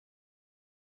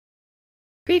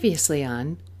Previously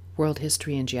on World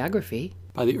History and Geography.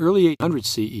 By the early 800s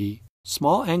CE,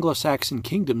 small Anglo-Saxon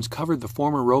kingdoms covered the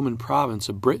former Roman province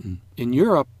of Britain. In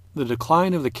Europe, the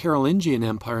decline of the Carolingian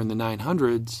Empire in the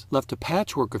 900s left a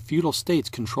patchwork of feudal states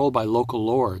controlled by local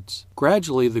lords.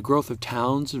 Gradually, the growth of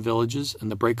towns and villages and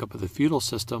the breakup of the feudal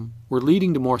system were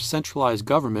leading to more centralized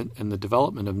government and the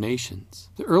development of nations.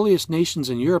 The earliest nations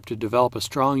in Europe to develop a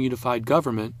strong unified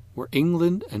government were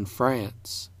England and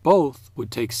France. Both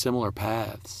would take similar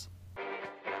paths.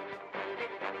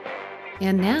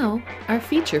 And now, our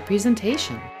feature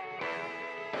presentation.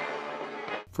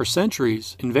 For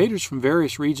centuries, invaders from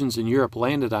various regions in Europe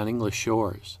landed on English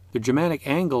shores. The Germanic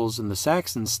Angles and the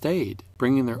Saxons stayed,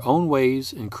 bringing their own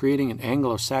ways and creating an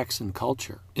Anglo-Saxon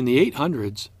culture. In the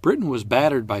 800s, Britain was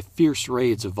battered by fierce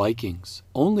raids of Vikings.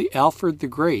 Only Alfred the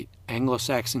Great,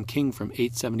 Anglo-Saxon king from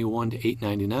 871 to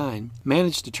 899,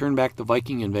 managed to turn back the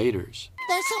Viking invaders.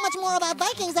 There's so much more about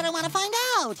Vikings that I want to find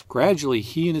out. Gradually,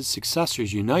 he and his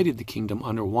successors united the kingdom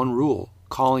under one rule,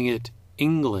 calling it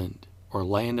England, or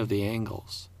Land of the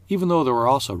Angles, even though there were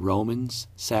also Romans,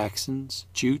 Saxons,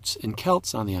 Jutes, and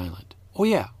Celts on the island. Oh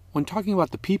yeah, when talking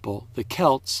about the people, the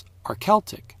Celts are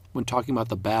Celtic. When talking about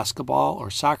the basketball or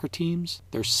soccer teams,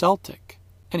 they're Celtic.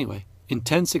 Anyway, in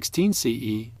 1016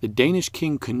 CE, the Danish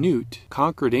king Canute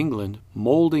conquered England,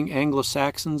 molding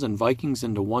Anglo-Saxons and Vikings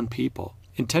into one people.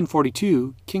 In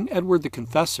 1042, King Edward the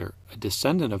Confessor, a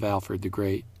descendant of Alfred the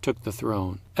Great, took the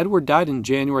throne. Edward died in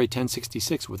January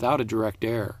 1066 without a direct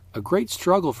heir. A great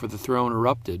struggle for the throne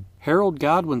erupted. Harold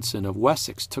Godwinson of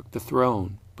Wessex took the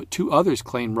throne, but two others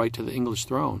claimed right to the English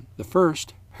throne. The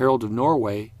first, Harold of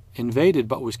Norway, invaded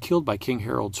but was killed by King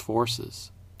Harold's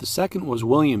forces. The second was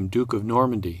William, Duke of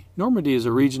Normandy. Normandy is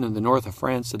a region in the north of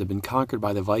France that had been conquered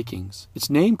by the Vikings. Its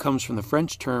name comes from the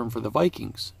French term for the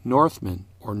Vikings, Northmen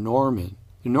or Norman.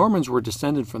 The Normans were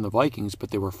descended from the Vikings,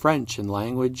 but they were French in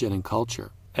language and in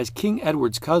culture. As King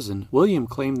Edward's cousin, William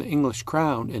claimed the English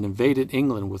crown and invaded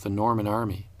England with a Norman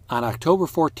army. On October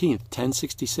 14th,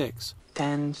 1066,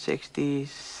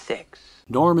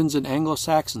 Normans and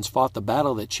Anglo-Saxons fought the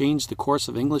battle that changed the course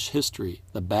of English history,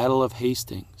 the Battle of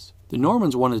Hastings. The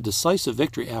Normans won a decisive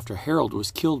victory after Harold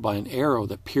was killed by an arrow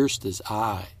that pierced his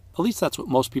eye. At least that's what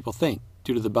most people think,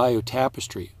 due to the Bayeux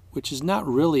Tapestry, which is not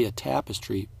really a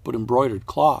tapestry, but embroidered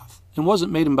cloth, and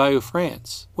wasn't made in Bayeux,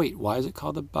 France. Wait, why is it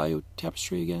called the Bayeux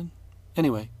Tapestry again?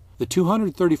 Anyway, the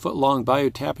 230-foot-long Bayeux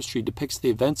Tapestry depicts the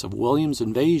events of William's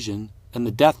invasion and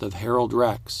the death of Harold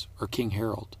Rex, or King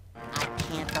Harold. I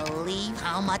can't believe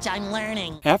how much I'm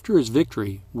learning. After his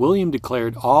victory, William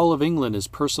declared all of England as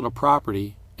personal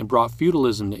property and brought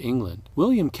feudalism to England.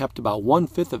 William kept about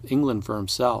 1/5 of England for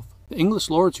himself. The English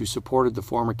lords who supported the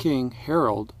former king,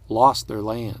 Harold, lost their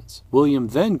lands. William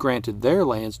then granted their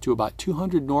lands to about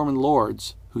 200 Norman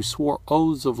lords who swore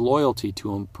oaths of loyalty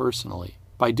to him personally.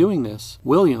 By doing this,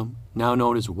 William, now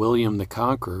known as William the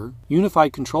Conqueror,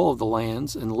 unified control of the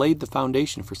lands and laid the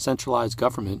foundation for centralized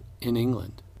government in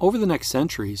England. Over the next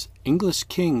centuries, English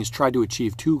kings tried to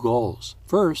achieve two goals.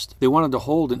 First, they wanted to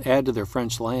hold and add to their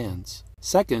French lands.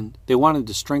 Second, they wanted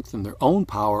to strengthen their own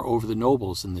power over the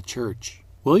nobles and the church.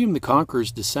 William the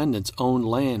Conqueror's descendants owned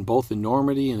land both in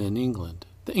Normandy and in England.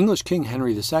 The English king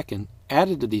Henry II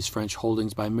added to these French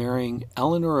holdings by marrying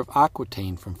Eleanor of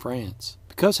Aquitaine from France.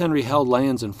 Because Henry held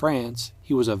lands in France,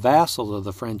 he was a vassal of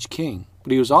the French king,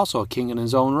 but he was also a king in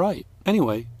his own right.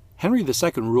 Anyway, Henry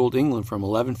II ruled England from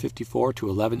 1154 to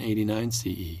 1189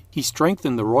 CE. He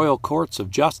strengthened the royal courts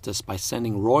of justice by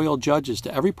sending royal judges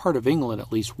to every part of England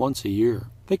at least once a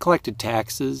year. They collected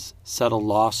taxes, settled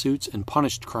lawsuits, and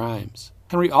punished crimes.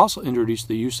 Henry also introduced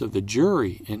the use of the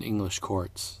jury in English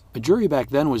courts. A jury back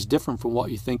then was different from what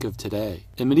you think of today.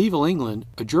 In medieval England,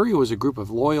 a jury was a group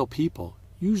of loyal people,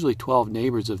 usually 12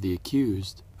 neighbors of the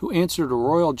accused, who answered a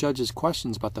royal judge's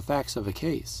questions about the facts of a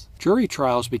case. Jury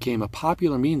trials became a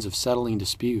popular means of settling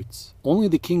disputes. Only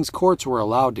the king's courts were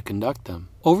allowed to conduct them.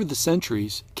 Over the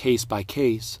centuries, case by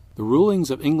case, the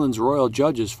rulings of England's royal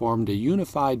judges formed a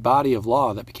unified body of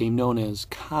law that became known as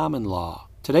common law.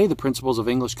 Today, the principles of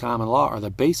English common law are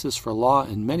the basis for law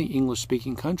in many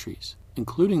English-speaking countries,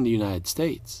 including the United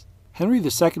States. Henry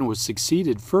II was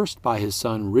succeeded first by his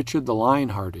son Richard the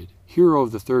Lionhearted, hero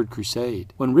of the Third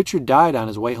Crusade. When Richard died on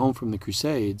his way home from the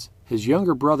Crusades, his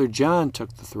younger brother John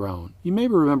took the throne. You may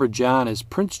remember John as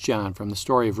Prince John from the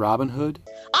story of Robin Hood.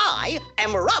 I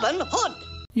am Robin Hood.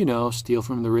 You know, steal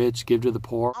from the rich, give to the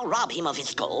poor. I'll rob him of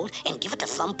his gold and give it to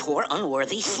some poor,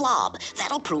 unworthy slob.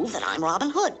 That'll prove that I'm Robin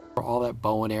Hood. All that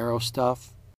bow and arrow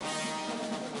stuff.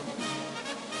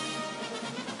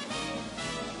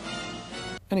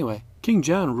 Anyway, King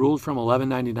John ruled from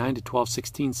 1199 to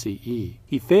 1216 CE.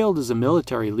 He failed as a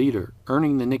military leader,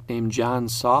 earning the nickname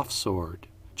John's Soft Sword.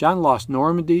 John lost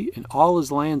Normandy and all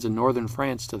his lands in northern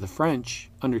France to the French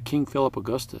under King Philip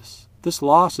Augustus. This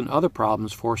loss and other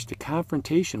problems forced a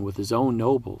confrontation with his own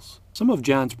nobles. Some of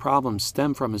John's problems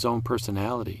stem from his own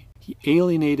personality. He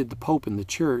alienated the Pope and the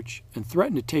Church and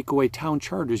threatened to take away town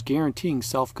charters guaranteeing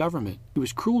self-government. He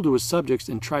was cruel to his subjects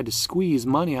and tried to squeeze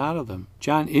money out of them.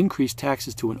 John increased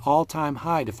taxes to an all-time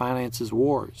high to finance his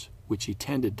wars, which he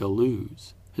tended to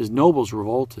lose. His nobles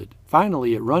revolted.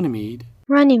 Finally, at Runnymede,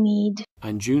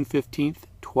 on June 15,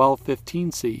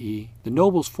 1215 CE, the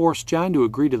nobles forced John to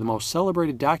agree to the most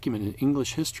celebrated document in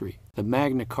English history, the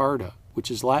Magna Carta, which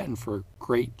is Latin for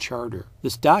Great Charter.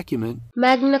 This document,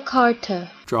 Magna Carta,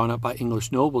 drawn up by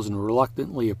English nobles and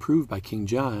reluctantly approved by King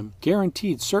John,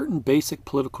 guaranteed certain basic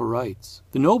political rights.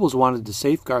 The nobles wanted to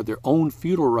safeguard their own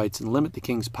feudal rights and limit the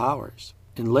king's powers.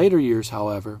 In later years,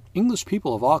 however, English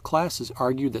people of all classes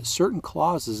argued that certain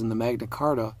clauses in the Magna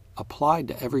Carta applied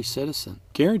to every citizen.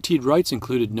 Guaranteed rights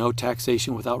included no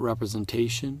taxation without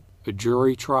representation, a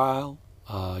jury trial,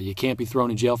 you can't be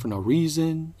thrown in jail for no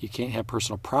reason, you can't have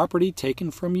personal property taken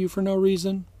from you for no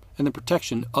reason, and the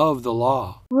protection of the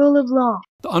law. Rule of law.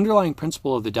 The underlying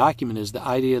principle of the document is the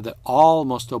idea that all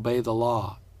must obey the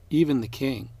law, even the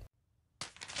king.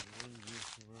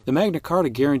 The Magna Carta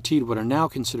guaranteed what are now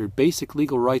considered basic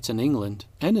legal rights in England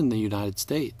and in the United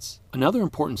States. Another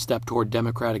important step toward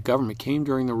democratic government came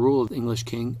during the rule of the English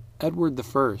king, Edward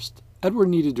I. Edward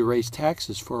needed to raise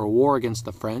taxes for a war against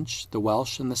the French, the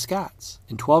Welsh, and the Scots.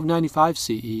 In 1295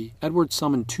 CE, Edward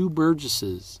summoned 2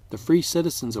 burgesses, the free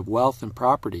citizens of wealth and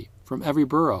property, from every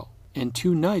borough, and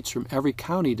 2 knights from every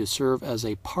county to serve as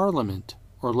a parliament,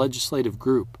 or legislative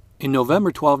group. In November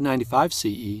 1295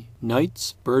 CE,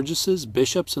 knights, burgesses,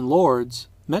 bishops, and lords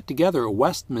met together at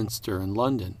Westminster in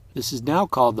London. This is now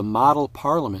called the Model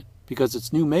Parliament, because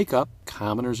its new makeup,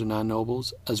 commoners or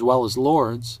non-nobles, as well as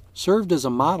lords, served as a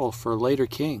model for later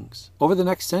kings. Over the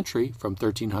next century, from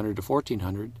 1300 to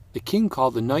 1400, the king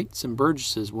called the knights and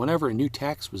burgesses whenever a new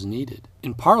tax was needed.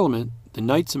 In Parliament, the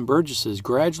knights and burgesses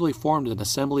gradually formed an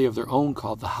assembly of their own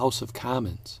called the House of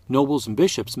Commons. Nobles and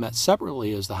bishops met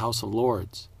separately as the House of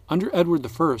Lords. Under Edward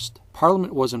I,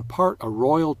 Parliament was in part a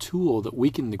royal tool that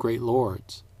weakened the great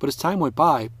lords. But as time went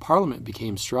by, Parliament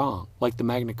became strong. Like the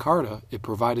Magna Carta, it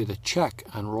provided a check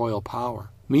on royal power.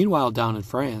 Meanwhile, down in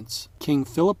France, King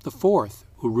Philip IV,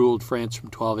 who ruled France from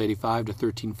 1285 to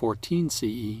 1314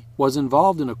 CE, was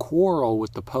involved in a quarrel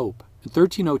with the Pope. In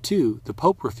 1302, the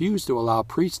Pope refused to allow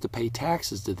priests to pay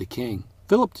taxes to the king.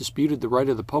 Philip disputed the right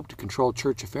of the Pope to control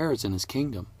church affairs in his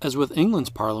kingdom. As with England's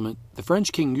parliament, the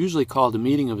French king usually called a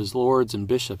meeting of his lords and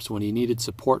bishops when he needed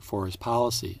support for his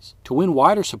policies. To win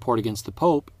wider support against the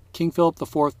Pope, King Philip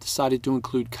IV decided to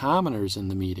include commoners in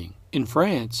the meeting. In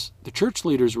France, the church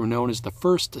leaders were known as the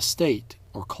First Estate,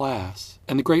 or class,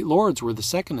 and the great lords were the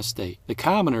Second Estate. The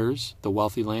commoners, the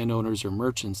wealthy landowners or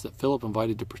merchants that Philip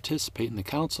invited to participate in the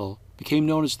council, became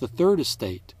known as the Third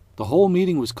Estate. The whole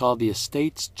meeting was called the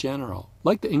Estates General.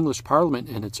 Like the English Parliament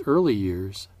in its early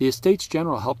years, the Estates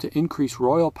General helped to increase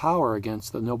royal power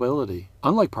against the nobility.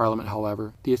 Unlike Parliament,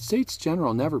 however, the Estates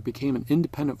General never became an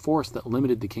independent force that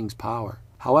limited the king's power.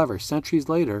 However, centuries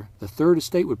later, the Third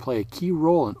Estate would play a key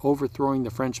role in overthrowing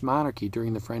the French monarchy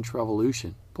during the French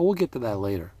Revolution. But we'll get to that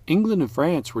later. England and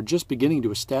France were just beginning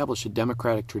to establish a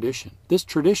democratic tradition. This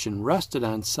tradition rested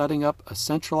on setting up a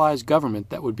centralized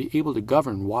government that would be able to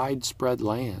govern widespread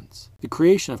lands. The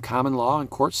creation of common law and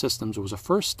court systems was a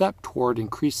first step toward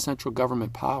increased central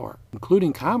government power.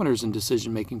 Including commoners in the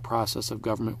decision-making process of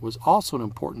government was also an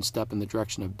important step in the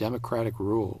direction of democratic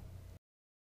rule.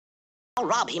 I'll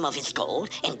rob him of his gold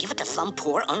and give it to some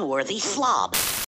poor unworthy slob.